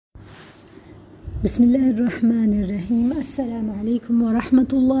بسم اللہ الرحمن الرحیم۔ السلام علیکم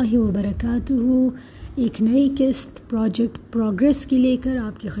ورحمۃ اللہ وبرکاتہ۔ ایک نئی قسط پروجیکٹ پروگریس کی لے کر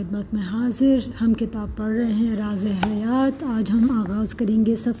آپ کی خدمت میں حاضر۔ ہم کتاب پڑھ رہے ہیں راز hayat۔ آج ہم آغاز کریں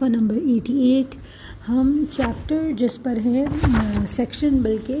گے صفحہ نمبر 88۔ ہم چیپٹر جس پر ہے سیکشن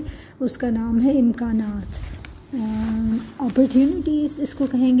بلکہ اس کا نام ہے امکانات، اپرچونیٹیز اس کو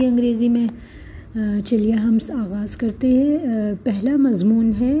کہیں گے انگریزی میں۔ چلیے ہم آغاز کرتے ہیں۔ پہلا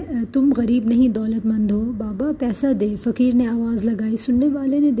مضمون ہے تم غریب نہیں دولت مند ہو، بابا پیسہ دے، فقیر نے آواز لگائی۔ سننے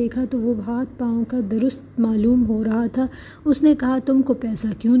والے نے دیکھا تو وہ ہاتھ پاؤں کا درست معلوم ہو رہا تھا۔ اس نے کہا تم کو پیسہ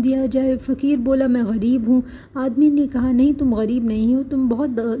کیوں دیا جائے؟ فقیر بولا میں غریب ہوں۔ آدمی نے کہا نہیں تم غریب نہیں ہو، تم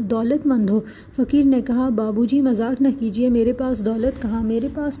بہت دولت مند ہو۔ فقیر نے کہا بابو جی مذاق نہ کیجیے، میرے پاس دولت کہاں، میرے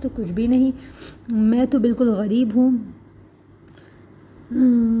پاس تو کچھ بھی نہیں، میں تو بالکل غریب ہوں۔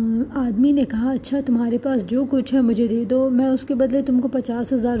 آدمی نے کہا اچھا تمہارے پاس جو کچھ ہے مجھے دے دو، میں اس کے بدلے تم کو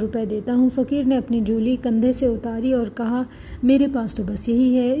 50,000 روپے دیتا ہوں۔ فقیر نے اپنی جولی کندھے سے اتاری اور کہا میرے پاس تو بس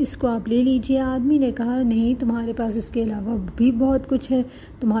یہی ہے، اس کو آپ لے لیجئے۔ آدمی نے کہا نہیں تمہارے پاس اس کے علاوہ بھی بہت کچھ ہے،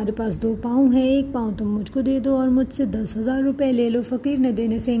 تمہارے پاس 2 پاؤں ہیں، 1 پاؤں تم مجھ کو دے دو اور مجھ سے 10,000 روپے لے لو۔ فقیر نے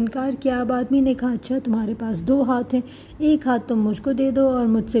دینے سے انکار کیا۔ اب آدمی نے کہا اچھا تمہارے پاس 2 ہاتھ ہیں، 1 ہاتھ تم مجھ کو دے دو اور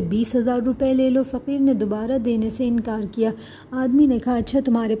مجھ سے 20,000 روپے لے لو۔ فقیر نے دوبارہ دینے سے انکار کیا۔ آدمی نے کہا اچھا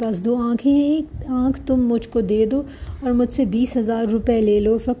تمہارے پاس 2 آنکھیں ہیں، 1 آنکھ تم مجھ کو دے دو اور مجھ سے 20,000 روپے لے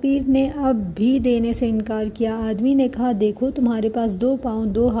لو۔ فقیر نے اب بھی دینے سے انکار کیا۔ آدمی نے کہا دیکھو تمہارے پاس 2 پاؤں،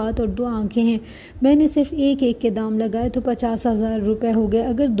 2 ہاتھ اور 2 آنکھیں ہیں، میں نے صرف ایک کے دام لگائے تو 50,000 روپے ہو گئے۔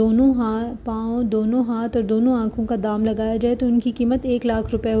 اگر دونوں پاؤں، دونوں ہاتھ اور دونوں آنکھوں کا دام لگایا جائے تو ان کی قیمت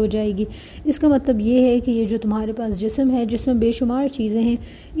 1,00,000 روپے ہو جائے گی۔ اس کا مطلب یہ ہے کہ یہ جو تمہارے پاس جسم ہے جس میں بے شمار چیزیں ہیں،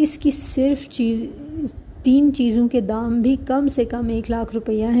 اس کی صرف 3 چیزوں کے دام بھی کم سے کم 1,00,000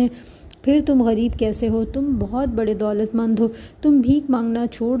 روپیہ ہیں۔ پھر تم غریب کیسے ہو؟ تم بہت بڑے دولت مند ہو۔ تم بھیک مانگنا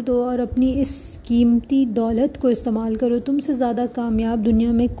چھوڑ دو اور اپنی اس قیمتی دولت کو استعمال کرو، تم سے زیادہ کامیاب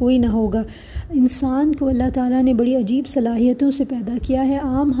دنیا میں کوئی نہ ہوگا۔ انسان کو اللہ تعالیٰ نے بڑی عجیب صلاحیتوں سے پیدا کیا ہے،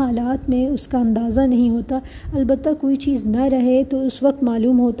 عام حالات میں اس کا اندازہ نہیں ہوتا، البتہ کوئی چیز نہ رہے تو اس وقت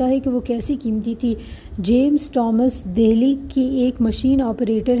معلوم ہوتا ہے کہ وہ کیسی قیمتی تھی۔ جیمز ٹامس دہلی کی ایک مشین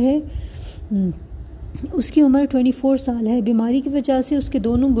آپریٹر ہے، اس کی عمر 24 سال ہے۔ بیماری کی وجہ سے اس کے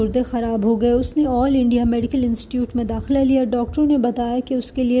دونوں گردے خراب ہو گئے۔ اس نے آل انڈیا میڈیکل انسٹیٹیوٹ میں داخلہ لیا۔ ڈاکٹروں نے بتایا کہ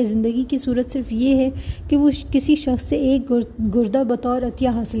اس کے لیے زندگی کی صورت صرف یہ ہے کہ وہ کسی شخص سے ایک گردہ بطور عطیہ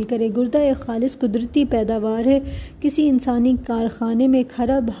حاصل کرے۔ گردہ ایک خالص قدرتی پیداوار ہے، کسی انسانی کارخانے میں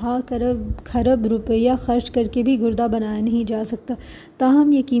خرب روپیہ خرچ کر کے بھی گردہ بنایا نہیں جا سکتا۔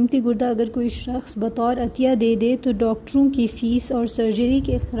 تاہم یہ قیمتی گردہ اگر کوئی شخص بطور عطیہ دے دے تو ڈاکٹروں کی فیس اور سرجری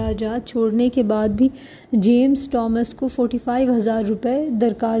کے اخراجات چھوڑنے کے بعد بھی جیمز ٹامس کو 45,000 روپے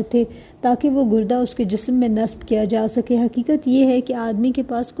درکار تھے تاکہ وہ گردہ اس کے جسم میں نصب کیا جا سکے۔ حقیقت یہ ہے کہ آدمی کے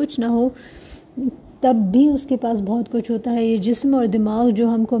پاس کچھ نہ ہو تب بھی اس کے پاس بہت کچھ ہوتا ہے۔ یہ جسم اور دماغ جو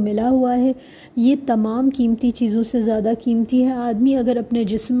ہم کو ملا ہوا ہے یہ تمام قیمتی چیزوں سے زیادہ قیمتی ہے۔ آدمی اگر اپنے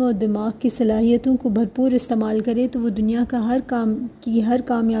جسم اور دماغ کی صلاحیتوں کو بھرپور استعمال کرے تو وہ دنیا کا ہر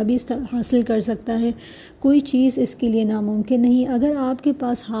کامیابی حاصل کر سکتا ہے، کوئی چیز اس کے لیے ناممکن نہیں۔ اگر آپ کے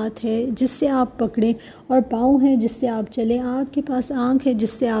پاس ہاتھ ہے جس سے آپ پکڑیں اور پاؤں ہے جس سے آپ چلیں، آپ کے پاس آنکھ ہے جس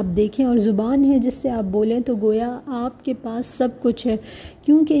سے آپ دیکھیں اور زبان ہے جس سے آپ بولیں، تو گویا آپ کے پاس سب کچھ ہے،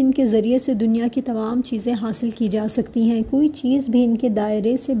 کیونکہ ان کے ذریعے سے دنیا کی تمام چیزیں حاصل کی جا سکتی ہیں، کوئی چیز بھی ان کے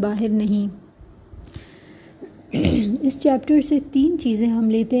دائرے سے باہر نہیں۔ اس چیپٹر سے 3 چیزیں ہم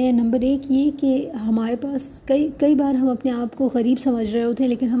لیتے ہیں۔ نمبر 1 یہ کہ ہمارے پاس کئی بار ہم اپنے آپ کو غریب سمجھ رہے ہوتے ہیں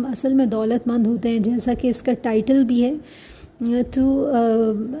لیکن ہم اصل میں دولت مند ہوتے ہیں، جیسا کہ اس کا ٹائٹل بھی ہے۔ تو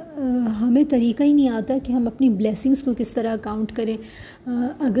ہمیں طریقہ ہی نہیں آتا کہ ہم اپنی بلیسنگز کو کس طرح کاؤنٹ کریں۔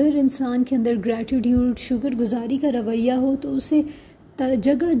 اگر انسان کے اندر گریٹیٹیوڈ، شکر گزاری کا رویہ ہو تو اسے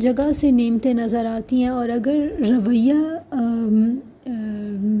جگہ جگہ سے نعمتیں نظر آتی ہیں، اور اگر رویہ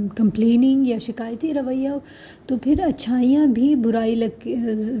کمپلیننگ یا شکایتی رویہ ہو تو پھر اچھائیاں بھی برائی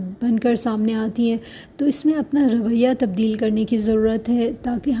بن کر سامنے آتی ہیں۔ تو اس میں اپنا رویہ تبدیل کرنے کی ضرورت ہے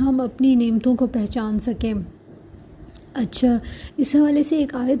تاکہ ہم اپنی نعمتوں کو پہچان سکیں۔ اچھا، اس حوالے سے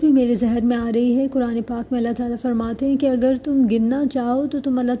ایک آیت بھی میرے ذہن میں آ رہی ہے۔ قرآن پاک میں اللہ تعالیٰ فرماتے ہیں کہ اگر تم گننا چاہو تو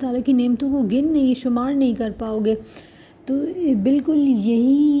تم اللہ تعالیٰ کی نعمتوں کو شمار نہیں کر پاؤ گے۔ تو بالکل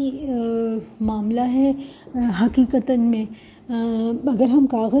یہی معاملہ ہے حقیقتاً میں۔ اگر ہم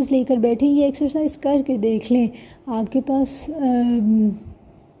کاغذ لے کر بیٹھیں، یہ ایکسرسائز کر کے دیکھ لیں، آپ کے پاس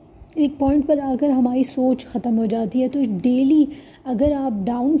ایک پوائنٹ پر آ کر ہماری سوچ ختم ہو جاتی ہے۔ تو ڈیلی اگر آپ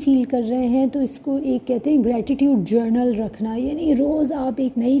ڈاؤن فیل کر رہے ہیں تو اس کو ایک کہتے ہیں گریٹیٹیوڈ جرنل رکھنا، یعنی روز آپ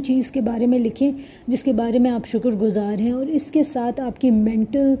ایک نئی چیز کے بارے میں لکھیں جس کے بارے میں آپ شکر گزار ہیں، اور اس کے ساتھ آپ کی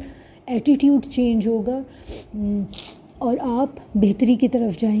مینٹل ایٹیٹیوڈ چینج ہوگا اور آپ بہتری کی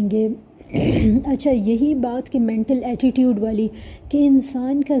طرف جائیں گے۔ اچھا، یہی بات کہ مینٹل ایٹیٹیوڈ والی، کہ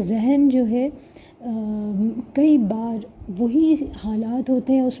انسان کا ذہن جو ہے کئی بار وہی حالات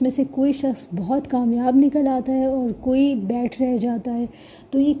ہوتے ہیں، اس میں سے کوئی شخص بہت کامیاب نکل آتا ہے اور کوئی بیٹھ رہ جاتا ہے.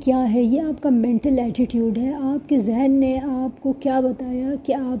 تو یہ کیا ہے؟ یہ آپ کا مینٹل ایٹیٹیوڈ ہے. آپ کے ذہن نے آپ کو کیا بتایا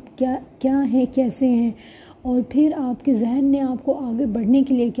کہ آپ کیا ہیں، کیسے ہیں، اور پھر آپ کے ذہن نے آپ کو آگے بڑھنے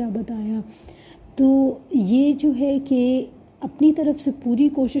کے لیے کیا بتایا. تو یہ جو ہے کہ اپنی طرف سے پوری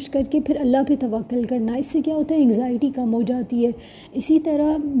کوشش کر کے پھر اللہ پہ توکل کرنا، اس سے کیا ہوتا ہے، انگزائٹی کم ہو جاتی ہے. اسی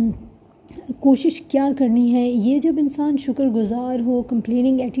طرح کوشش کیا کرنی ہے، یہ جب انسان شکر گزار ہو،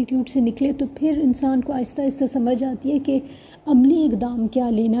 کمپلیننگ ایٹیٹیوڈ سے نکلے، تو پھر انسان کو آہستہ آہستہ سمجھ آتی ہے کہ عملی اقدام کیا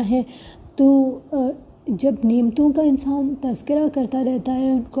لینا ہے. تو جب نعمتوں کا انسان تذکرہ کرتا رہتا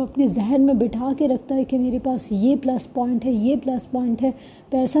ہے، ان کو اپنے ذہن میں بٹھا کے رکھتا ہے کہ میرے پاس یہ پلس پوائنٹ ہے، یہ پلس پوائنٹ ہے،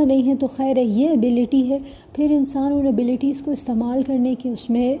 پیسہ نہیں ہے تو خیر ہے، یہ ایبیلٹی ہے، پھر انسان ان ایبیلٹیز کو استعمال کرنے کے اس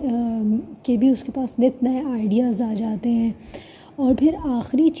میں کہ بھی اس کے پاس نت نئے آئیڈیاز آ جاتے ہیں. اور پھر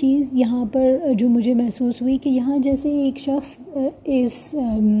آخری چیز یہاں پر جو مجھے محسوس ہوئی کہ یہاں جیسے ایک شخص اس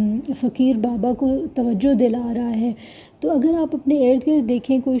فقیر بابا کو توجہ دلا رہا ہے، تو اگر آپ اپنے ارد گرد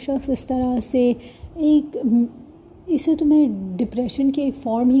دیکھیں کوئی شخص اس طرح سے اسے تو میں ڈپریشن کی ایک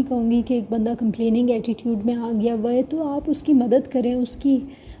فارم ہی کہوں گی کہ ایک بندہ کمپلیننگ ایٹیٹیوڈ میں آ گیا ہوا ہے، تو آپ اس کی مدد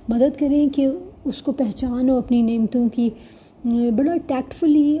کریں، کہ اس کو پہچان ہو اپنی نعمتوں کی. بڑا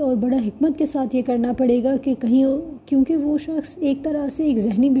ٹیکٹفلی اور بڑا حکمت کے ساتھ یہ کرنا پڑے گا کہ کیونکہ وہ شخص ایک طرح سے ایک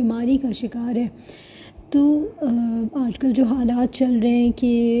ذہنی بیماری کا شکار ہے. تو آج کل جو حالات چل رہے ہیں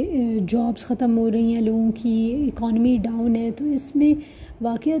کہ جابس ختم ہو رہی ہیں لوگوں کی، اکانومی ڈاؤن ہے، تو اس میں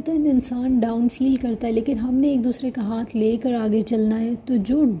واقعتاً انسان ڈاؤن فیل کرتا ہے، لیکن ہم نے ایک دوسرے کا ہاتھ لے کر آگے چلنا ہے. تو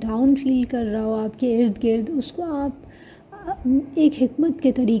جو ڈاؤن فیل کر رہا ہو آپ کے ارد گرد، اس کو آپ ایک حکمت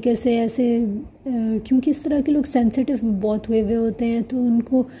کے طریقے سے ایسے، کیونکہ اس طرح کے لوگ سینسٹیو بہت ہوئے ہوتے ہیں، تو ان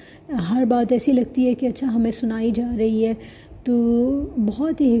کو ہر بات ایسی لگتی ہے کہ اچھا ہمیں سنائی جا رہی ہے. تو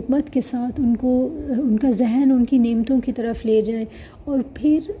بہت ہی حکمت کے ساتھ ان کا ذہن ان کی نعمتوں کی طرف لے جائیں، اور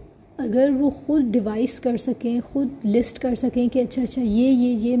پھر اگر وہ خود ڈیوائس کر سکیں، خود لسٹ کر سکیں کہ اچھا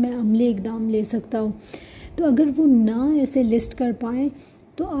یہ میں عملی اقدام لے سکتا ہوں. تو اگر وہ نہ ایسے لسٹ کر پائیں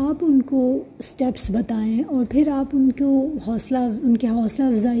تو آپ ان کو سٹیپس بتائیں، اور پھر آپ ان کے حوصلہ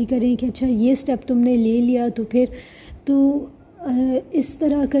افزائی کریں کہ اچھا یہ سٹیپ تم نے لے لیا. تو پھر اس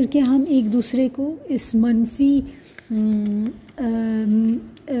طرح کر کے ہم ایک دوسرے کو اس منفی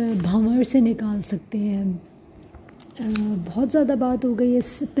بھنور سے نکال سکتے ہیں. بہت زیادہ بات ہو گئی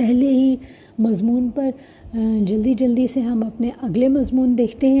اس پہلے ہی مضمون پر. جلدی سے ہم اپنے اگلے مضمون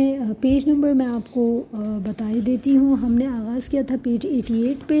دیکھتے ہیں. پیج نمبر میں آپ کو بتا دیتی ہوں. ہم نے آغاز کیا تھا پیج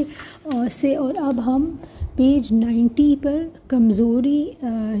 88 پہ سے، اور اب ہم پیج 90 پر کمزوری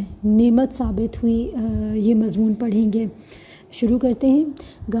نعمت ثابت ہوئی یہ مضمون پڑھیں گے. شروع کرتے ہیں.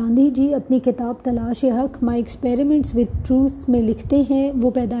 گاندھی جی اپنی کتاب تلاش حق مائی ایکسپیریمنٹس ود ٹروتھ میں لکھتے ہیں،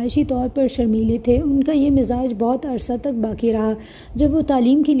 وہ پیدائشی طور پر شرمیلے تھے. ان کا یہ مزاج بہت عرصہ تک باقی رہا. جب وہ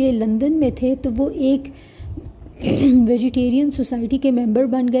تعلیم کے لیے لندن میں تھے تو وہ ایک ویجیٹیرین سوسائٹی کے ممبر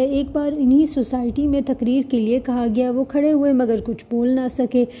بن گئے. ایک بار انہی سوسائٹی میں تقریر کے لیے کہا گیا. وہ کھڑے ہوئے مگر کچھ بول نہ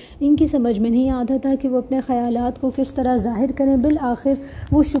سکے. ان کی سمجھ میں نہیں آتا تھا کہ وہ اپنے خیالات کو کس طرح ظاہر کریں. بالآخر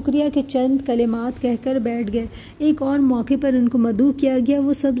وہ شکریہ کے چند کلمات کہہ کر بیٹھ گئے. ایک اور موقع پر ان کو مدعو کیا گیا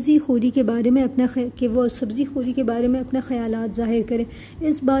وہ سبزی خوری کے بارے میں اپنے خیالات ظاہر کریں.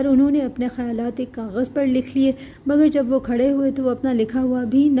 اس بار انہوں نے اپنے خیالات ایک کاغذ پر لکھ لیے، مگر جب وہ کھڑے ہوئے تو وہ اپنا لکھا ہوا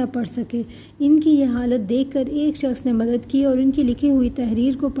بھی نہ پڑھ سکے. ان کی یہ حالت دیکھ کر ایک شخص نے مدد کی اور ان کی لکھی ہوئی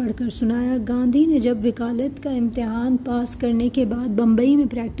تحریر کو پڑھ کر سنایا. گاندھی نے جب وکالت کا امتحان پاس کرنے کے بعد بمبئی میں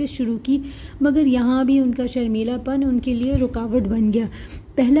پریکٹس شروع کی، مگر یہاں بھی ان کا شرمیلا پن ان کے لیے رکاوٹ بن گیا.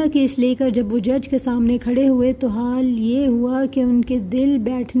 پہلا کیس لے کر جب وہ جج کے سامنے کھڑے ہوئے تو حال یہ ہوا کہ ان کے دل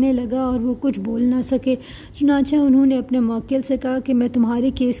بیٹھنے لگا اور وہ کچھ بول نہ سکے. چنانچہ انہوں نے اپنے موکل سے کہا کہ میں تمہارے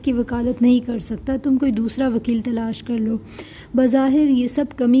کیس کی وکالت نہیں کر سکتا، تم کوئی دوسرا وکیل تلاش کر لو. بظاہر یہ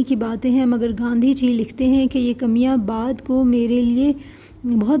سب کمی کی باتیں ہیں، مگر گاندھی جی لکھتے ہیں کہ یہ کمیاں بعد کو میرے لیے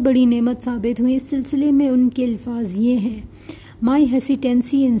بہت بڑی نعمت ثابت ہوئی. اس سلسلے میں ان کے الفاظ یہ ہیں: My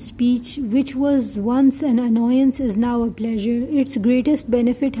hesitancy in speech, which was once an annoyance, is now a pleasure. Its greatest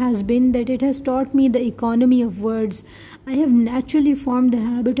benefit has been that it has taught me the economy of words. I have naturally formed the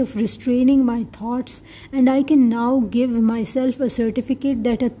habit of restraining my thoughts, and I can now give myself a certificate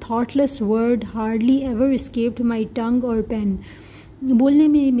that a thoughtless word hardly ever escaped my tongue or pen. بولنے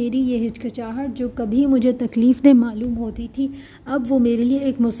میں میری یہ ہچکچاہٹ جو کبھی مجھے تکلیف دہ معلوم ہوتی تھی، اب وہ میرے لیے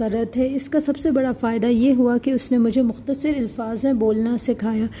ایک مسرت ہے. اس کا سب سے بڑا فائدہ یہ ہوا کہ اس نے مجھے مختصر الفاظ میں بولنا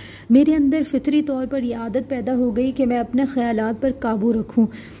سکھایا. میرے اندر فطری طور پر یہ عادت پیدا ہو گئی کہ میں اپنے خیالات پر قابو رکھوں.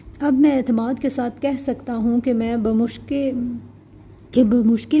 اب میں اعتماد کے ساتھ کہہ سکتا ہوں کہ میں بمشق کہ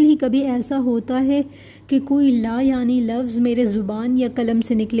بمشکل ہی کبھی ایسا ہوتا ہے کہ کوئی لا یعنی لفظ میرے زبان یا قلم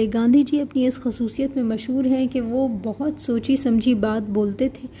سے نکلے۔ گاندھی جی اپنی اس خصوصیت میں مشہور ہیں کہ وہ بہت سوچی سمجھی بات بولتے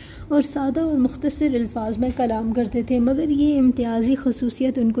تھے اور سادہ اور مختصر الفاظ میں کلام کرتے تھے، مگر یہ امتیازی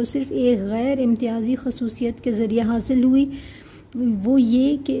خصوصیت ان کو صرف ایک غیر امتیازی خصوصیت کے ذریعے حاصل ہوئی، وہ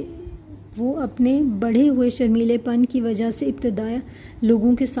یہ کہ وہ اپنے بڑھے ہوئے شرمیلے پن کی وجہ سے ابتدائی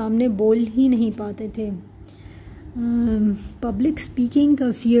لوگوں کے سامنے بول ہی نہیں پاتے تھے۔ پبلک سپیکنگ کا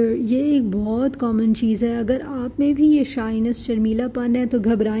فیئر، یہ ایک بہت کامن چیز ہے۔ اگر آپ میں بھی یہ شائنس، شرمیلا پن ہے تو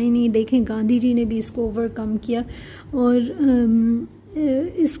گھبرائیں نہیں۔ دیکھیں گاندھی جی نے بھی اس کو اوور کم کیا، اور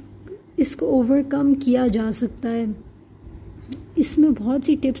اس کو اوور کم کیا جا سکتا ہے۔ اس میں بہت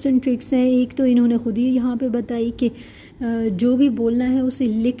سی ٹپس اینڈ ٹرکس ہیں۔ ایک تو انہوں نے خود ہی یہاں پہ بتائی کہ جو بھی بولنا ہے اسے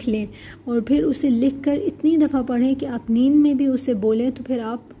لکھ لیں، اور پھر اسے لکھ کر اتنی دفعہ پڑھیں کہ آپ نیند میں بھی اسے بولیں تو پھر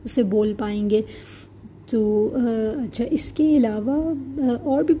آپ اسے بول پائیں گے۔ تو اچھا، اس کے علاوہ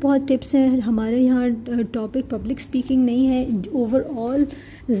اور بھی بہت ٹپس ہیں۔ ہمارے یہاں ٹاپک پبلک سپیکنگ نہیں ہے، اوور آل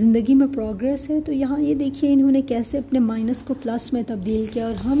زندگی میں پروگریس ہے۔ تو یہاں یہ دیکھیے انہوں نے کیسے اپنے مائنس کو پلس میں تبدیل کیا،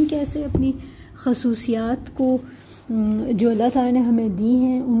 اور ہم کیسے اپنی خصوصیات کو جو اللہ تعالیٰ نے ہمیں دی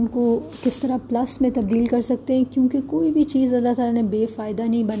ہیں ان کو کس طرح پلس میں تبدیل کر سکتے ہیں، کیونکہ کوئی بھی چیز اللہ تعالیٰ نے بے فائدہ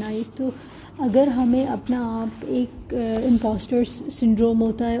نہیں بنائی۔ تو اگر ہمیں اپنا آپ ایک امپوسٹر سنڈروم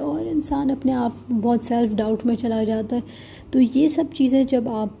ہوتا ہے اور انسان اپنے آپ بہت سیلف ڈاؤٹ میں چلا جاتا ہے، تو یہ سب چیزیں جب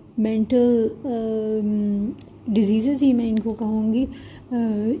آپ مینٹل ڈیزیزز ہی میں ان کو کہوں گی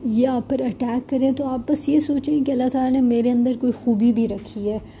یہ آپ پر اٹیک کریں، تو آپ بس یہ سوچیں کہ اللہ تعالیٰ نے میرے اندر کوئی خوبی بھی رکھی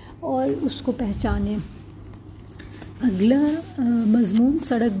ہے اور اس کو پہچانیں۔ اگلا مضمون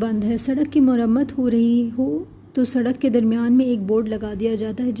سڑک بند ہے۔ سڑک کی مرمت ہو رہی ہو تو سڑک کے درمیان میں ایک بورڈ لگا دیا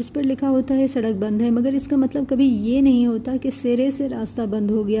جاتا ہے جس پر لکھا ہوتا ہے سڑک بند ہے، مگر اس کا مطلب کبھی یہ نہیں ہوتا کہ سرے سے راستہ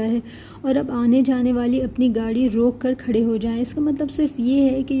بند ہو گیا ہے اور اب آنے جانے والی اپنی گاڑی روک کر کھڑے ہو جائیں۔ اس کا مطلب صرف یہ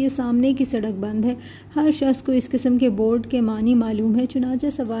ہے کہ یہ سامنے کی سڑک بند ہے۔ ہر شخص کو اس قسم کے بورڈ کے معنی معلوم ہے، چنانچہ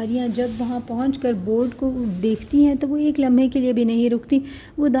سواریاں جب وہاں پہنچ کر بورڈ کو دیکھتی ہیں تو وہ ایک لمحے کے لیے بھی نہیں رکتی،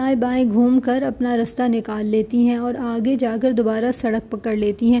 وہ دائیں بائیں گھوم کر اپنا راستہ نکال لیتی ہیں اور آگے جا کر دوبارہ سڑک پکڑ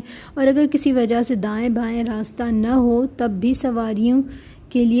لیتی ہیں، اور اگر کسی وجہ سے دائیں بائیں راستہ نہ ہو تب بھی سواریوں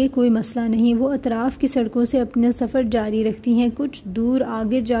کے لیے کوئی مسئلہ نہیں، وہ اطراف کی سڑکوں سے اپنا سفر جاری رکھتی ہیں۔ کچھ دور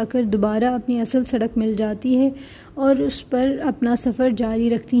آگے جا کر دوبارہ اپنی اصل سڑک مل جاتی ہے اور اس پر اپنا سفر جاری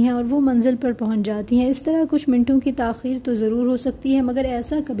رکھتی ہیں اور وہ منزل پر پہنچ جاتی ہیں۔ اس طرح کچھ منٹوں کی تاخیر تو ضرور ہو سکتی ہے، مگر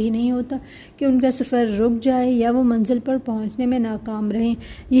ایسا کبھی نہیں ہوتا کہ ان کا سفر رک جائے یا وہ منزل پر پہنچنے میں ناکام رہیں۔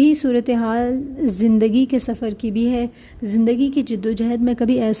 یہی صورتحال زندگی کے سفر کی بھی ہے۔ زندگی کی جدوجہد میں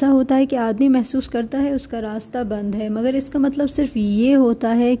کبھی ایسا ہوتا ہے کہ آدمی محسوس کرتا ہے اس کا راستہ بند ہے، مگر اس کا مطلب صرف یہ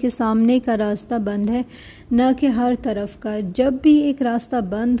ہوتا ہے کہ سامنے کا راستہ بند ہے، نہ کہ ہر طرف کا۔ جب بھی ایک راستہ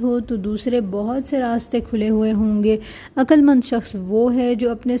بند ہو تو دوسرے بہت سے راستے کھلے ہوئے ہوں گے۔ عقل مند شخص وہ ہے جو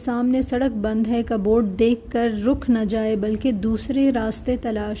اپنے سامنے سڑک بند ہے کا بورڈ دیکھ کر رک نہ جائے بلکہ دوسرے راستے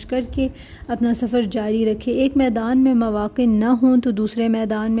تلاش کر کے اپنا سفر جاری رکھے۔ ایک میدان میں مواقع نہ ہوں تو دوسرے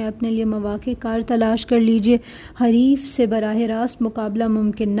میدان میں اپنے لیے مواقع کار تلاش کر لیجئے۔ حریف سے براہ راست مقابلہ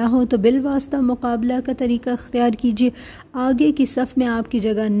ممکن نہ ہو تو بالواسطہ مقابلہ کا طریقہ اختیار کیجئے۔ آگے کی صف میں آپ کی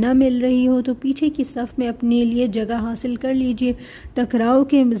جگہ نہ مل رہی ہو تو پیچھے کی صف میں اپنے لیے جگہ حاصل کر لیجئے۔ ٹکراؤ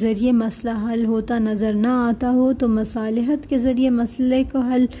کے ذریعے مسئلہ حل ہوتا نظر نہ آتا ہو تو مصالحت کے ذریعے مسئلے کو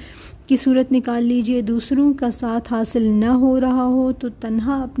حل کی صورت نکال لیجئے۔ دوسروں کا ساتھ حاصل نہ ہو رہا ہو تو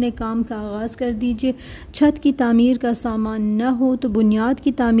تنہا اپنے کام کا آغاز کر دیجئے۔ چھت کی تعمیر کا سامان نہ ہو تو بنیاد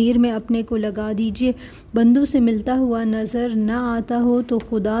کی تعمیر میں اپنے کو لگا دیجئے۔ بندوں سے ملتا ہوا نظر نہ آتا ہو تو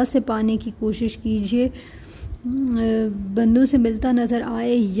خدا سے پانے کی کوشش کیجئے۔ بندوں سے ملتا نظر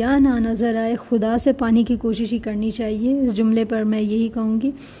آئے یا نہ نظر آئے، خدا سے پانے کی کوشش ہی کرنی چاہیے۔ اس جملے پر میں یہی کہوں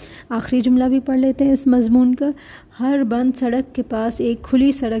گی۔ آخری جملہ بھی پڑھ لیتے ہیں اس مضمون کا۔ ہر بند سڑک کے پاس ایک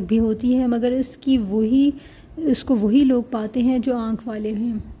کھلی سڑک بھی ہوتی ہے، مگر اس کو وہی لوگ پاتے ہیں جو آنکھ والے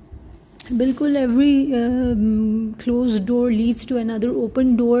ہیں۔ بالکل every close door leads to another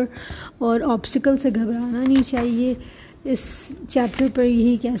open door, اور آبسٹیکل سے گھبرانا نہیں چاہیے۔ اس چیپٹر پر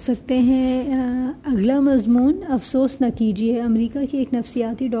یہی کہہ سکتے ہیں۔ اگلا مضمون افسوس نہ کیجیے۔ امریکہ کے ایک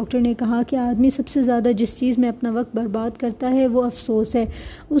نفسیاتی ڈاکٹر نے کہا کہ آدمی سب سے زیادہ جس چیز میں اپنا وقت برباد کرتا ہے وہ افسوس ہے۔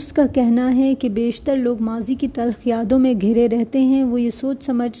 اس کا کہنا ہے کہ بیشتر لوگ ماضی کی تلخ یادوں میں گھرے رہتے ہیں، وہ یہ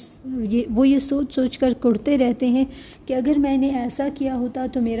سوچ سوچ کر کڑتے رہتے ہیں کہ اگر میں نے ایسا کیا ہوتا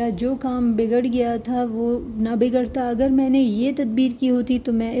تو میرا جو کام بگڑ گیا تھا وہ نہ بگڑتا، اگر میں نے یہ تدبیر کی ہوتی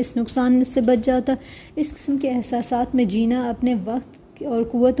تو میں اس نقصان سے بچ جاتا۔ اس قسم کے احساسات میں جینا اپنے وقت اور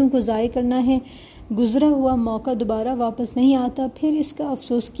قوتوں کو ضائع کرنا ہے۔ گزرا ہوا موقع دوبارہ واپس نہیں آتا، پھر اس کا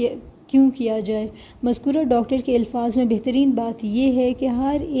افسوس کیوں کیا جائے؟ مذکورہ ڈاکٹر کے الفاظ میں بہترین بات یہ ہے کہ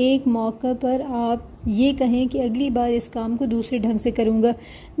ہر ایک موقع پر آپ یہ کہیں کہ اگلی بار اس کام کو دوسرے ڈھنگ سے کروں گا،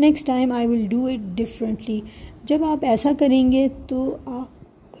 next time I will do it differently. جب آپ ایسا کریں گے تو آپ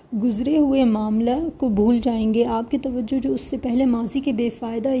گزرے ہوئے معاملہ کو بھول جائیں گے۔ آپ کی توجہ جو اس سے پہلے ماضی کے بے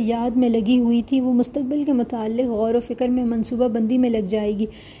فائدہ یاد میں لگی ہوئی تھی وہ مستقبل کے متعلق غور و فکر میں منصوبہ بندی میں لگ جائے گی۔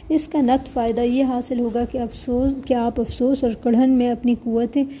 اس کا نقد فائدہ یہ حاصل ہوگا کہ آپ افسوس اور کڑھن میں اپنی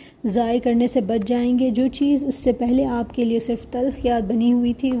قوتیں ضائع کرنے سے بچ جائیں گے۔ جو چیز اس سے پہلے آپ کے لیے صرف تلخ یاد بنی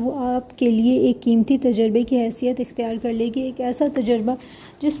ہوئی تھی وہ آپ کے لیے ایک قیمتی تجربے کی حیثیت اختیار کر لے گی، ایک ایسا تجربہ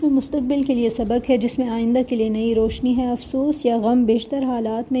جس میں مستقبل کے لیے سبق ہے، جس میں آئندہ کے لیے نئی روشنی ہے۔ افسوس یا غم بیشتر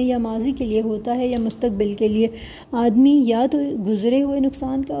حالات میں یا ماضی کے لیے ہوتا ہے یا مستقبل کے لیے۔ آدمی یا تو گزرے ہوئے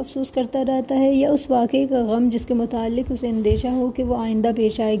نقصان کا افسوس کرتا رہتا ہے یا اس واقعے کا غم جس کے متعلق اسے اندیشہ ہو کہ وہ آئندہ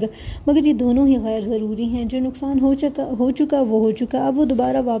پیش آئے گا، مگر یہ دونوں ہی غیر ضروری ہیں۔ جو نقصان ہو چکا وہ ہو چکا، اب وہ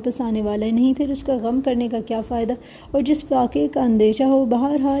دوبارہ واپس آنے والا نہیں، پھر اس کا غم کرنے کا کیا فائدہ؟ اور جس واقعے کا اندیشہ ہو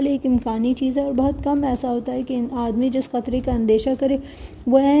بہرحال ایک امکانی چیز ہے، اور بہت کم ایسا ہوتا ہے کہ آدمی جس خطرے کا اندیشہ کرے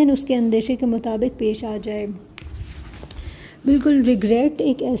وہ عین اس کے اندیشے کے مطابق پیش آ جائے۔ بالکل ریگریٹ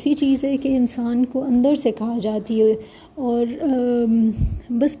ایک ایسی چیز ہے کہ انسان کو اندر سے کھا جاتی ہے، اور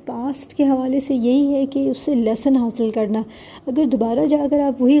بس پاسٹ کے حوالے سے یہی ہے کہ اس سے لیسن حاصل کرنا۔ اگر دوبارہ جا کر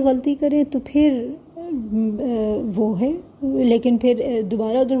آپ وہی غلطی کریں تو پھر وہ ہے، لیکن پھر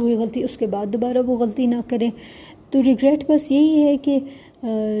دوبارہ اگر وہی غلطی اس کے بعد دوبارہ وہ غلطی نہ کریں تو ریگریٹ بس یہی ہے کہ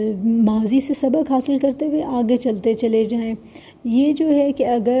ماضی سے سبق حاصل کرتے ہوئے آگے چلتے چلے جائیں۔ یہ جو ہے کہ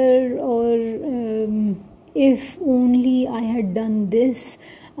اگر اور if only I had done this،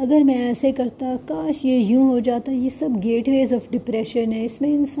 اگر میں ایسے کرتا، کاش یہ یوں ہو جاتا، یہ سب گیٹ ویز آف ڈپریشن ہے۔ اس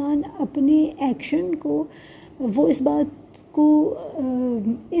میں انسان اپنے ایکشن کو، وہ اس بات کو،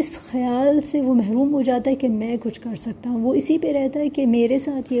 اس خیال سے وہ محروم ہو جاتا ہے کہ میں کچھ کر سکتا ہوں۔ وہ اسی پہ رہتا ہے کہ میرے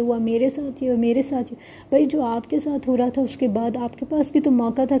ساتھ یہ ہوا، میرے ساتھ یہ ہوا، میرے ساتھ یہ۔ بھائی جو آپ کے ساتھ ہو رہا تھا اس کے بعد آپ کے پاس بھی تو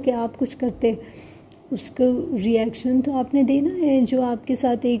موقع تھا کہ آپ کچھ کرتے، اس کو ریئیکشن تو آپ نے دینا ہے جو آپ کے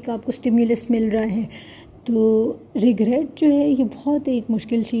ساتھ ایک آپ کو سٹیمیولس مل رہا ہے۔ تو ریگریٹ جو ہے یہ بہت ایک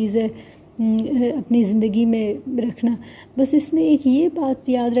مشکل چیز ہے اپنی زندگی میں رکھنا۔ بس اس میں ایک یہ بات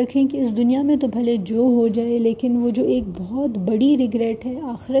یاد رکھیں کہ اس دنیا میں تو بھلے جو ہو جائے، لیکن وہ جو ایک بہت بڑی ریگریٹ ہے،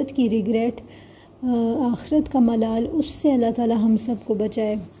 آخرت کی ریگریٹ، آخرت کا ملال، اس سے اللہ تعالی ہم سب کو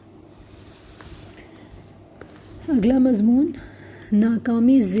بچائے۔ اگلا مضمون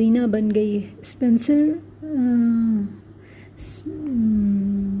ناکامی زینہ بن گئی۔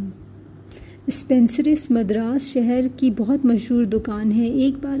 اسپینسرس مدراس شہر کی بہت مشہور دکان ہے۔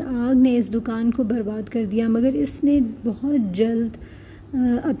 ایک بار آگ نے اس دکان کو برباد کر دیا، مگر اس نے بہت جلد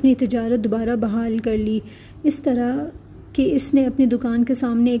اپنی تجارت دوبارہ بحال کر لی، اس طرح کہ اس نے اپنی دکان کے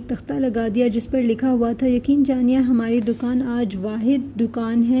سامنے ایک تختہ لگا دیا جس پر لکھا ہوا تھا، یقین جانیے ہماری دکان آج واحد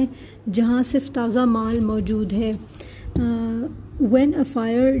دکان ہے جہاں صرف تازہ مال موجود ہے۔ When a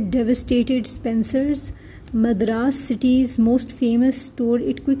fire devastated Spencer's, Madras city's most famous store,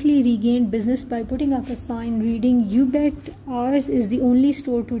 it quickly regained business by putting up a sign reading, "You bet ours is the only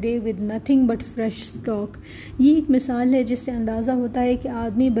store today with nothing but fresh stock." یہ ایک مثال ہے جس سے اندازہ ہوتا ہے کہ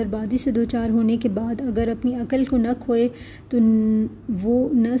آدمی بربادی سے دوچار ہونے کے بعد اگر اپنی عقل کو نہ کھوئے تو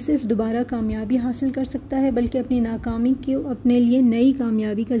وہ نہ صرف دوبارہ کامیابی حاصل کر سکتا ہے بلکہ اپنی ناکامی کو اپنے لیے نئی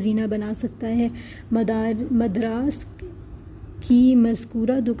کامیابی کا زینہ بنا سکتا ہے۔ مدراس کی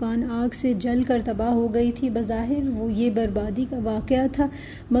مذکورہ دکان آگ سے جل کر تباہ ہو گئی تھی۔ بظاہر وہ یہ بربادی کا واقعہ تھا،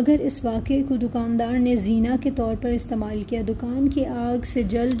 مگر اس واقعے کو دکاندار نے زینہ کے طور پر استعمال کیا۔ دکان کی آگ سے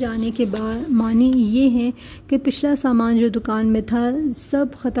جل جانے کے معنی یہ ہیں کہ پچھلا سامان جو دکان میں تھا سب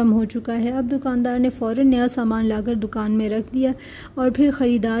ختم ہو چکا ہے۔ اب دکاندار نے فوراً نیا سامان لا کر دکان میں رکھ دیا اور پھر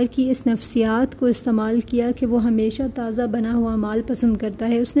خریدار کی اس نفسیات کو استعمال کیا کہ وہ ہمیشہ تازہ بنا ہوا مال پسند کرتا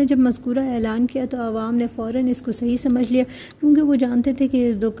ہے۔ اس نے جب مذکورہ اعلان کیا تو عوام نے فوراً اس کو صحیح سمجھ لیا، کیونکہ وہ جانتے تھے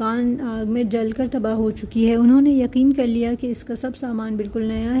کہ دکان آگ میں جل کر تباہ ہو چکی ہے۔ انہوں نے یقین کر لیا کہ اس کا سب سامان بالکل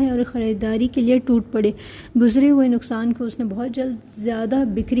نیا ہے اور خریداری کے لیے ٹوٹ پڑے۔ گزرے ہوئے نقصان کو اس نے بہت جلد زیادہ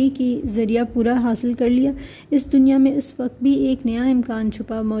بکری کی ذریعہ پورا حاصل کر لیا۔ اس دنیا میں اس وقت بھی ایک نیا امکان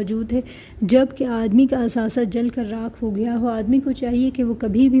چھپا موجود ہے جب کہ آدمی کا اثاثہ جل کر راکھ ہو گیا ہو۔ آدمی کو چاہیے کہ وہ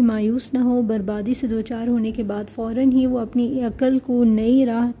کبھی بھی مایوس نہ ہو۔ بربادی سے دوچار ہونے کے بعد فوراً ہی وہ اپنی عقل کو نئی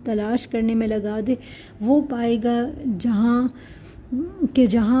راہ تلاش کرنے میں لگا دے۔ وہ پائے گا جہاں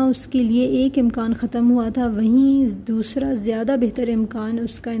اس کے لیے ایک امکان ختم ہوا تھا وہیں دوسرا زیادہ بہتر امکان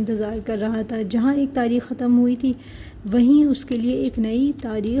اس کا انتظار کر رہا تھا۔ جہاں ایک تاریخ ختم ہوئی تھی وہیں اس کے لیے ایک نئی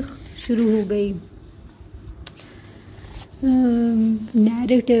تاریخ شروع ہو گئی۔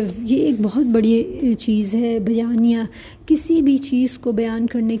 نیریٹو یہ ایک بہت بڑی چیز ہے. بیانیہ کسی بھی چیز کو بیان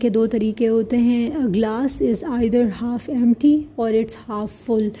کرنے کے دو طریقے ہوتے ہیں. Glass is either half empty اور اٹس ہاف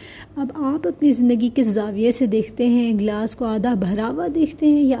فل. اب آپ اپنی زندگی کس زاویے سے دیکھتے ہیں؟ گلاس کو آدھا بھرا ہوا دیکھتے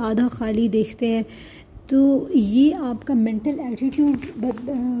ہیں یا آدھا خالی دیکھتے ہیں؟ تو یہ آپ کا مینٹل ایٹیٹیوڈ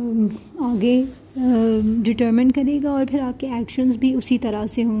آگے ڈٹرمن کرے گا اور پھر آپ کے ایکشنز بھی اسی طرح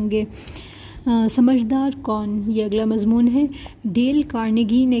سے ہوں گے. سمجھدار کون؟ یہ اگلا مضمون ہے. ڈیل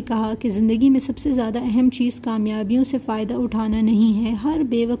کارنیگی نے کہا کہ زندگی میں سب سے زیادہ اہم چیز کامیابیوں سے فائدہ اٹھانا نہیں ہے. ہر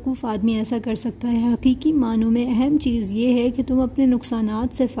بے وقوف آدمی ایسا کر سکتا ہے. حقیقی معنوں میں اہم چیز یہ ہے کہ تم اپنے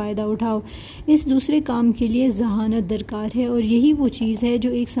نقصانات سے فائدہ اٹھاؤ. اس دوسرے کام کے لیے ذہانت درکار ہے اور یہی وہ چیز ہے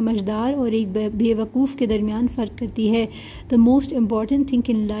جو ایک سمجھدار اور ایک بے وقوف کے درمیان فرق کرتی ہے. The most important thing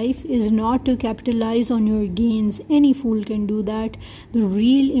in life is not to capitalize on your gains. Any fool can do that. The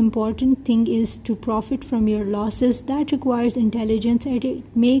real important thing is to profit from your losses. That requires intelligence and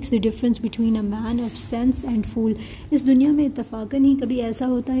it makes the difference between a man of sense and fool. اس دنیا میں اتفاقاً ہی کبھی ایسا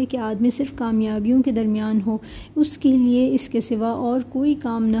ہوتا ہے کہ آدمی صرف کامیابیوں کے درمیان ہو، اس کے لیے اس کے سوا اور کوئی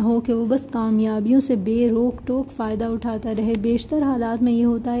کام نہ ہو کہ وہ بس کامیابیوں سے بے روک ٹوک فائدہ اٹھاتا رہے. بیشتر حالات میں یہ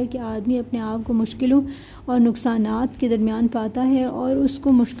ہوتا ہے کہ آدمی اپنے آپ کو مشکلوں اور نقصانات کے درمیان پاتا ہے اور اس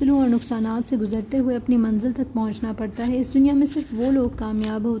کو مشکلوں اور نقصانات سے گزرتے ہوئے اپنی منزل تک پہنچنا پڑتا ہے. اس دنیا میں صرف وہ لوگ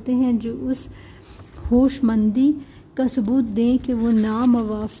کامیاب ہوتے ہیں جو اس ہوش مندی کا ثبوت دیں کہ وہ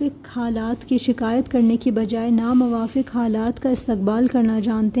ناموافق حالات کی شکایت کرنے کی بجائے ناموافق حالات کا استقبال کرنا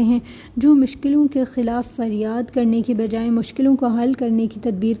جانتے ہیں، جو مشکلوں کے خلاف فریاد کرنے کی بجائے مشکلوں کو حل کرنے کی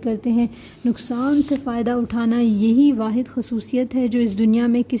تدبیر کرتے ہیں. نقصان سے فائدہ اٹھانا یہی واحد خصوصیت ہے جو اس دنیا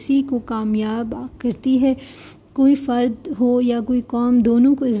میں کسی کو کامیاب کرتی ہے. کوئی فرد ہو یا کوئی قوم،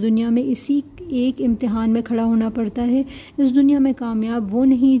 دونوں کو اس دنیا میں اسی ایک امتحان میں کھڑا ہونا پڑتا ہے. اس دنیا میں کامیاب وہ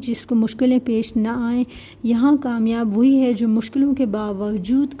نہیں جس کو مشکلیں پیش نہ آئیں. یہاں کامیاب وہی ہے جو مشکلوں کے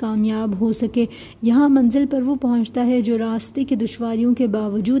باوجود کامیاب ہو سکے. یہاں منزل پر وہ پہنچتا ہے جو راستے کی دشواریوں کے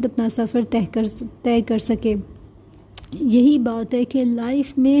باوجود اپنا سفر طے کر سکے. یہی بات ہے کہ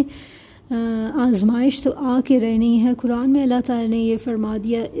لائف میں آزمائش تو آ کے رہنی ہے. قرآن میں اللہ تعالیٰ نے یہ فرما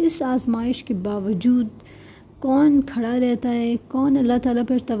دیا. اس آزمائش کے باوجود کون کھڑا رہتا ہے، کون اللہ تعالیٰ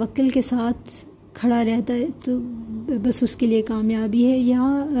پر توکل کے ساتھ کھڑا رہتا ہے، تو بس اس کے لیے کامیابی ہے.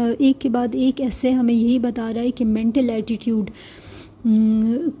 یہاں ایک کے بعد ایک ایسے ہمیں یہی بتا رہا ہے کہ مینٹل ایٹیٹیوڈ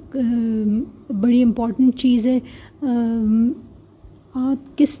بڑی امپورٹنٹ چیز ہے.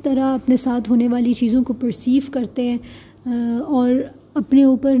 آپ کس طرح اپنے ساتھ ہونے والی چیزوں کو پرسیو کرتے ہیں اور اپنے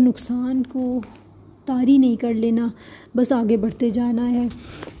اوپر نقصان کو طاری نہیں کر لینا، بس آگے بڑھتے جانا ہے.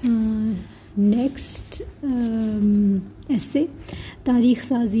 نیکسٹ ایسے تاریخ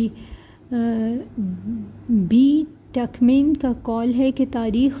سازی. بی ٹکمین کا قول ہے کہ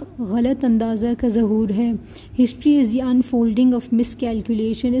تاریخ غلط اندازہ کا ظہور ہے. History is the unfolding of miss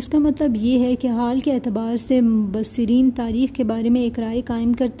calculation. اس کا مطلب یہ ہے کہ حال کے اعتبار سے مبصرین تاریخ کے بارے میں ایک رائے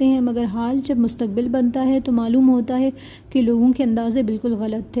قائم کرتے ہیں، مگر حال جب مستقبل بنتا ہے تو معلوم ہوتا ہے کہ لوگوں کے اندازے بالکل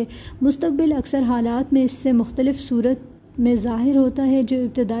غلط تھے. مستقبل اکثر حالات میں اس سے مختلف صورت میں ظاہر ہوتا ہے جو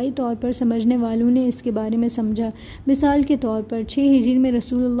ابتدائی طور پر سمجھنے والوں نے اس کے بارے میں سمجھا. مثال کے طور پر 6 ہجری میں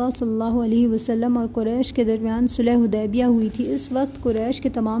رسول اللہ صلی اللہ علیہ وسلم اور قریش کے درمیان صلح حدیبیہ ہوئی تھی. اس وقت قریش کے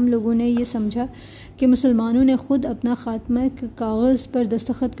تمام لوگوں نے یہ سمجھا کہ مسلمانوں نے خود اپنا خاتمہ کاغذ پر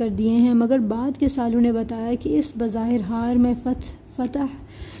دستخط کر دیے ہیں، مگر بعد کے سالوں نے بتایا کہ اس بظاہر ہار میں فتح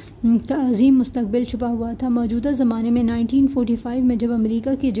کا عظیم مستقبل چھپا ہوا تھا. موجودہ زمانے میں 1945 میں جب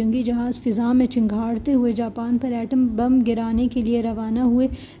امریکہ کے جنگی جہاز فضا میں چنگھاڑتے ہوئے جاپان پر ایٹم بم گرانے کے لیے روانہ ہوئے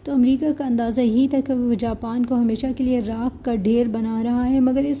تو امریکہ کا اندازہ یہی تھا کہ وہ جاپان کو ہمیشہ کے لیے راکھ کا ڈھیر بنا رہا ہے.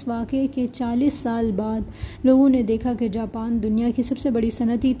 مگر اس واقعے کے 40 سال بعد لوگوں نے دیکھا کہ جاپان دنیا کی سب سے بڑی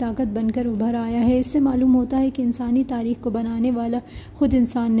صنعتی طاقت بن کر ابھر آیا ہے. اس سے معلوم ہوتا ہے کہ انسانی تاریخ کو بنانے والا خود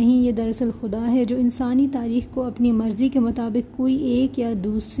انسان نہیں، یہ دراصل خدا ہے جو انسانی تاریخ کو اپنی مرضی کے مطابق کوئی ایک یا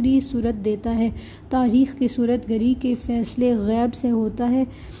دوسری صورت دیتا ہے. تاریخ کی صورت گری کے فیصلے غیب سے ہوتا ہے،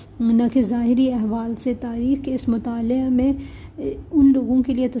 نہ کہ ظاہری احوال سے. تاریخ کے اس مطالعے میں ان لوگوں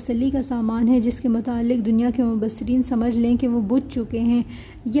کے لیے تسلی کا سامان ہے جس کے متعلق دنیا کے مبصرین سمجھ لیں کہ وہ بجھ چکے ہیں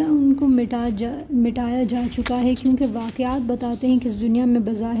یا ان کو مٹایا جا چکا ہے، کیونکہ واقعات بتاتے ہیں کہ اس دنیا میں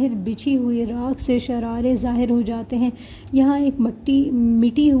بظاہر بچھی ہوئی راکھ سے شرارے ظاہر ہو جاتے ہیں. یہاں ایک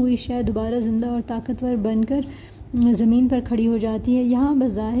مٹی ہوئی شے دوبارہ زندہ اور طاقتور بن کر زمین پر کھڑی ہو جاتی ہے. یہاں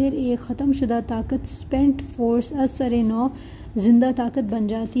بظاہر ایک ختم شدہ طاقت اسپینٹ فورس اثر نو زندہ طاقت بن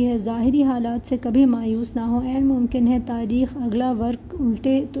جاتی ہے. ظاہری حالات سے کبھی مایوس نہ ہو. عین ممکن ہے تاریخ اگلا ورق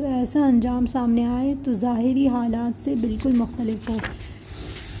الٹے تو ایسا انجام سامنے آئے تو ظاہری حالات سے بالکل مختلف ہو.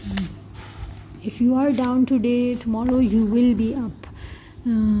 If you are down today, tomorrow you will be up.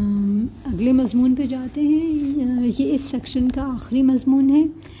 اگلے مضمون پہ جاتے ہیں. یہ اس سیکشن کا آخری مضمون ہے.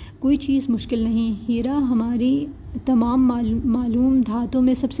 کوئی چیز مشکل نہیں. ہیرا ہماری تمام معلوم دھاتوں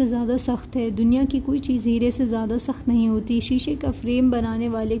میں سب سے زیادہ سخت ہے. دنیا کی کوئی چیز ہیرے سے زیادہ سخت نہیں ہوتی. شیشے کا فریم بنانے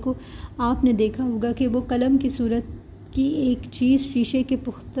والے کو آپ نے دیکھا ہوگا کہ وہ قلم کی صورت کی ایک چیز شیشے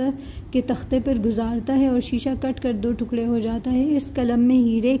کے تختے پر گزارتا ہے اور شیشہ کٹ کر 2 ٹکڑے ہو جاتا ہے. اس قلم میں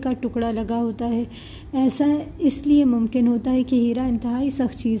ہیرے کا ٹکڑا لگا ہوتا ہے. ایسا اس لیے ممکن ہوتا ہے کہ ہیرا انتہائی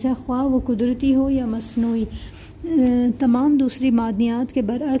سخت چیز ہے، خواہ وہ قدرتی ہو یا مصنوعی. تمام دوسری معدنیات کے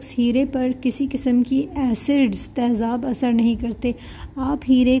برعکس ہیرے پر کسی قسم کی ایسڈز تیزاب اثر نہیں کرتے. آپ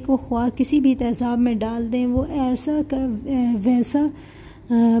ہیرے کو خواہ کسی بھی تیزاب میں ڈال دیں وہ ایسا کا ویسا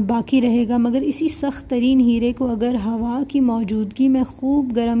باقی رہے گا، مگر اسی سخت ترین ہیرے کو اگر ہوا کی موجودگی میں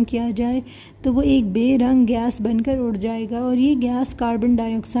خوب گرم کیا جائے تو وہ ایک بے رنگ گیس بن کر اڑ جائے گا اور یہ گیس کاربن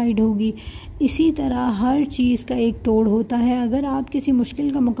ڈائی آکسائڈ ہوگی. اسی طرح ہر چیز کا ایک توڑ ہوتا ہے. اگر آپ کسی مشکل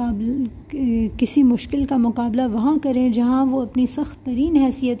کا مقابلہ وہاں کریں جہاں وہ اپنی سخت ترین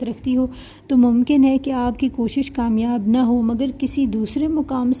حیثیت رکھتی ہو تو ممکن ہے کہ آپ کی کوشش کامیاب نہ ہو، مگر کسی دوسرے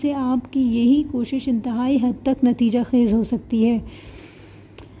مقام سے آپ کی یہی کوشش انتہائی حد تک نتیجہ خیز ہو سکتی ہے.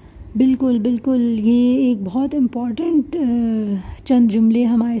 بالکل بالکل، یہ ایک بہت امپورٹنٹ چند جملے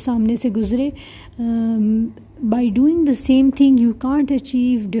ہمارے سامنے سے گزرے. By doing the same thing you can't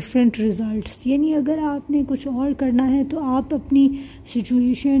achieve different results. یعنی اگر آپ نے کچھ اور کرنا ہے تو آپ اپنی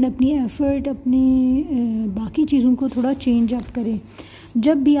سچویشن، اپنی ایفرٹ، اپنے باقی چیزوں کو تھوڑا چینج اپ کریں.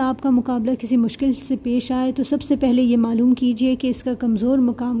 جب بھی آپ کا مقابلہ کسی مشکل سے پیش آئے تو سب سے پہلے یہ معلوم کیجئے کہ اس کا کمزور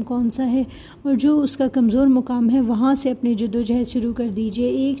مقام کون سا ہے، اور جو اس کا کمزور مقام ہے وہاں سے اپنی جدوجہد شروع کر دیجئے.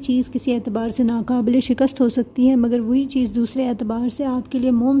 ایک چیز کسی اعتبار سے ناقابل شکست ہو سکتی ہے، مگر وہی چیز دوسرے اعتبار سے آپ کے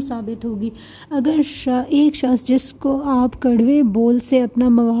لیے موم ثابت ہوگی. اگر ایک شخص جس کو آپ کڑوے بول سے اپنا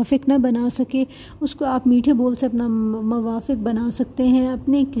موافق نہ بنا سکے اس کو آپ میٹھے بول سے اپنا موافق بنا سکتے ہیں.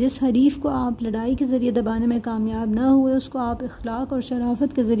 اپنے جس حریف کو آپ لڑائی کے ذریعے دبانے میں کامیاب نہ ہوئے اس کو آپ اخلاق اور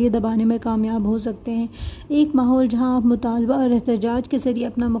شرافت کے ذریعے دبانے میں کامیاب ہو سکتے ہیں. ایک ماحول جہاں آپ مطالبہ اور احتجاج کے ذریعے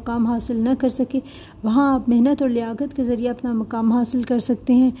اپنا مقام حاصل نہ کر سکے وہاں آپ محنت اور لیاقت کے ذریعے اپنا مقام حاصل کر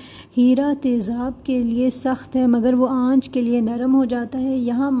سکتے ہیں. ہیرا تیزاب کے لیے سخت ہے مگر وہ آنچ کے لیے نرم ہو جاتا ہے.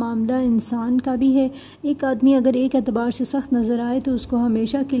 یہاں معاملہ انسان کا بھی ہے. ایک آدمی اگر ایک اعتبار سے سخت نظر آئے تو اس کو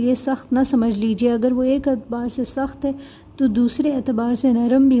ہمیشہ کے لیے سخت نہ سمجھ لیجیے. اگر وہ ایک اعتبار سے سخت ہے تو دوسرے اعتبار سے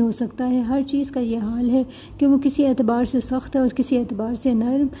نرم بھی ہو سکتا ہے. ہر چیز کا یہ حال ہے کہ وہ کسی اعتبار سے سخت ہے اور کسی اعتبار سے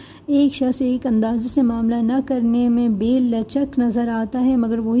نرم. ایک شخص ایک انداز سے معاملہ نہ کرنے میں بے لچک نظر آتا ہے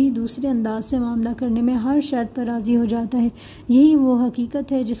مگر وہی دوسرے انداز سے معاملہ کرنے میں ہر شرط پر راضی ہو جاتا ہے. یہی وہ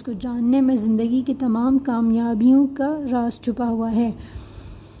حقیقت ہے جس کو جاننے میں زندگی کی تمام کامیابیوں کا راز چھپا ہوا ہے.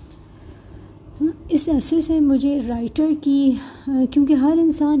 اس ایسے سے مجھے رائٹر کی، کیونکہ ہر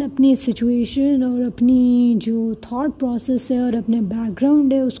انسان اپنی سچویشن اور اپنی جو تھاٹ پروسیس ہے اور اپنے بیک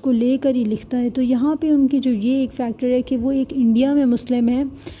گراؤنڈ ہے اس کو لے کر ہی لکھتا ہے، تو یہاں پہ ان کی جو یہ ایک فیکٹر ہے کہ وہ ایک انڈیا میں مسلم ہے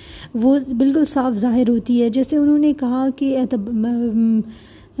وہ بالکل صاف ظاہر ہوتی ہے. جیسے انہوں نے کہا کہ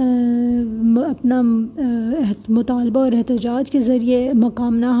اپنا مطالبہ اور احتجاج کے ذریعے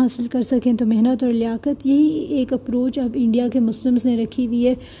مقام نہ حاصل کر سکیں تو محنت اور لیاقت. یہی ایک اپروچ اب انڈیا کے مسلمز نے رکھی ہوئی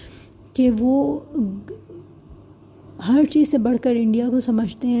ہے کہ وہ ہر چیز سے بڑھ کر انڈیا کو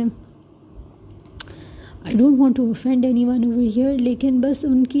سمجھتے ہیں. I don't want to offend anyone over here، لیکن بس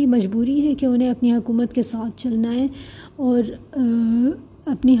ان کی مجبوری ہے کہ انہیں اپنی حکومت کے ساتھ چلنا ہے اور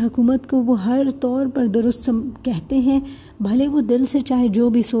اپنی حکومت کو وہ ہر طور پر درست کہتے ہیں، بھلے وہ دل سے چاہے جو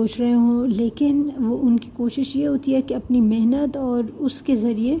بھی سوچ رہے ہوں، لیکن وہ ان کی کوشش یہ ہوتی ہے کہ اپنی محنت اور اس کے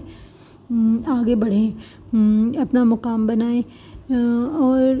ذریعے آگے بڑھیں، اپنا مقام بنائیں.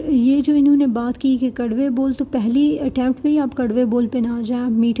 اور یہ جو انہوں نے بات کی کہ کڑوے بول، تو پہلی اٹیمپٹ پہ ہی آپ کڑوے بول پہ نہ جائیں،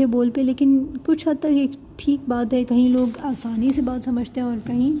 آپ میٹھے بول پہ. لیکن کچھ حد تک ایک ٹھیک بات ہے، کہیں لوگ آسانی سے بات سمجھتے ہیں اور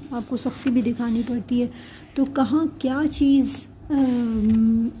کہیں آپ کو سختی بھی دکھانی پڑتی ہے. تو کہاں کیا چیز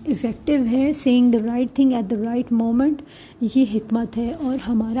افیکٹو ہے، seeing the right thing at the right moment, یہ حکمت ہے. اور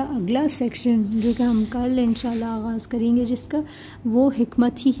ہمارا اگلا سیکشن جو کہ ہم کل انشاءاللہ آغاز کریں گے جس کا، وہ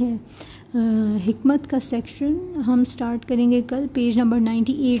حکمت ہی ہے. حکمت کا سیکشن ہم سٹارٹ کریں گے کل پیج نمبر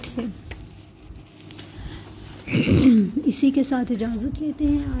 98 سے. اسی کے ساتھ اجازت لیتے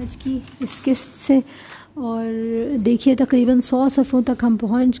ہیں آج کی اس قسط سے. اور دیکھیے تقریباً 100 صفحوں تک ہم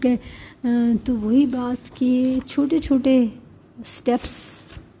پہنچ گئے. تو وہی بات کہ چھوٹے چھوٹے سٹیپس،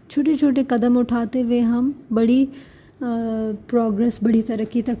 چھوٹے چھوٹے قدم اٹھاتے ہوئے ہم بڑی پروگرس، بڑی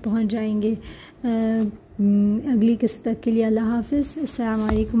ترقی تک پہنچ جائیں گے. اگلی قسط تک کے لیے اللہ حافظ. السلام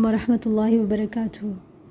علیکم ورحمۃ اللہ وبرکاتہ.